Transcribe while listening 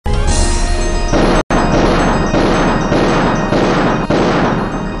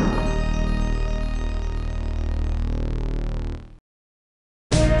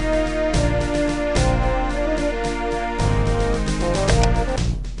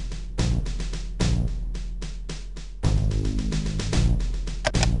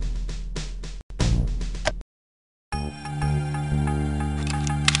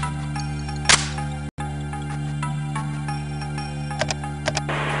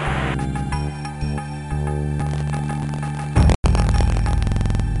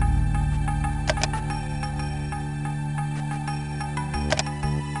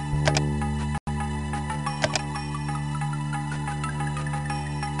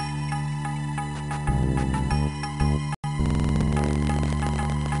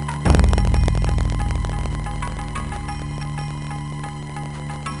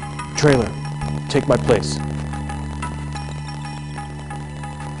Trailer, take my place.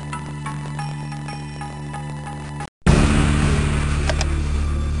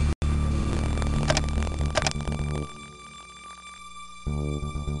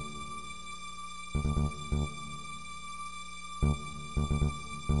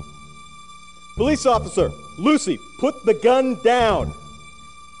 Police officer, Lucy, put the gun down.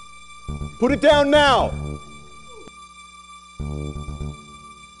 Put it down now.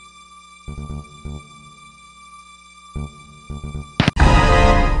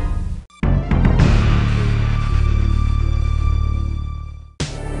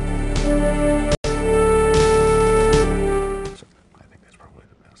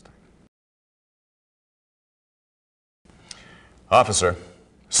 Officer,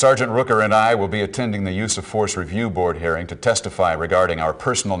 Sergeant Rooker and I will be attending the Use of Force Review Board hearing to testify regarding our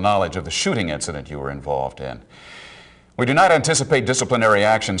personal knowledge of the shooting incident you were involved in. We do not anticipate disciplinary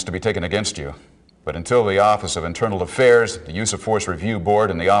actions to be taken against you, but until the Office of Internal Affairs, the Use of Force Review Board,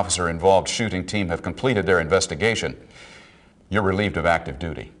 and the officer-involved shooting team have completed their investigation, you're relieved of active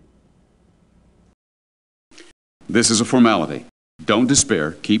duty. This is a formality. Don't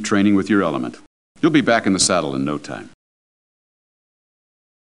despair. Keep training with your element. You'll be back in the saddle in no time.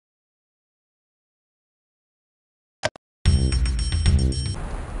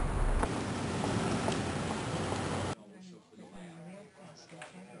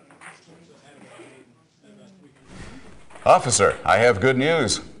 Officer, I have good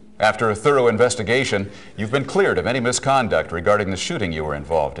news. After a thorough investigation, you've been cleared of any misconduct regarding the shooting you were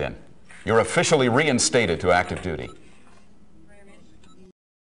involved in. You're officially reinstated to active duty.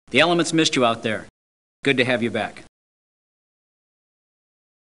 The elements missed you out there. Good to have you back.